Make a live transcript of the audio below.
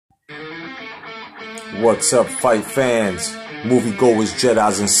What's up, fight fans, moviegoers,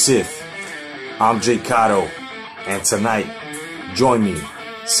 Jedis, and Sith? I'm Jay Cotto, and tonight, join me,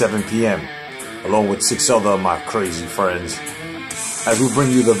 7 p.m., along with 6 other of my crazy friends, as we bring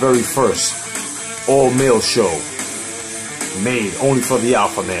you the very first all-male show, made only for the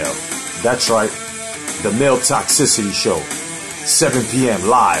alpha male. That's right, the Male Toxicity Show, 7 p.m.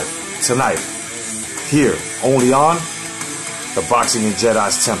 live tonight, here, only on the Boxing and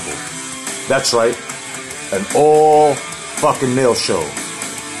Jedi's Temple. That's right, an all fucking male show,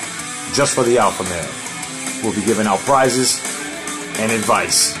 just for the alpha male. We'll be giving out prizes and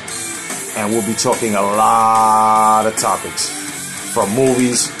advice, and we'll be talking a lot of topics, from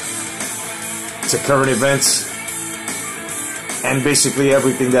movies to current events, and basically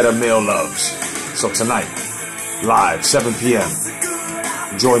everything that a male loves. So tonight, live, 7 p.m.,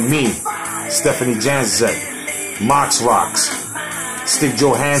 join me, Stephanie Janzek, Mox Rocks, Stig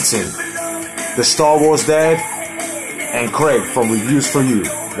Johansson, the Star Wars Dad, and Craig from Reviews for You.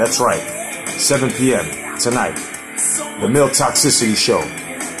 That's right, 7 p.m. tonight, the Male Toxicity Show,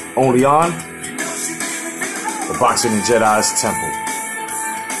 only on the Boxing and Jedi's Temple.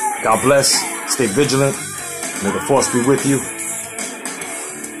 God bless, stay vigilant, may the Force be with you.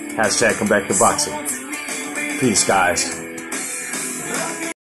 Hashtag come back to boxing. Peace, guys.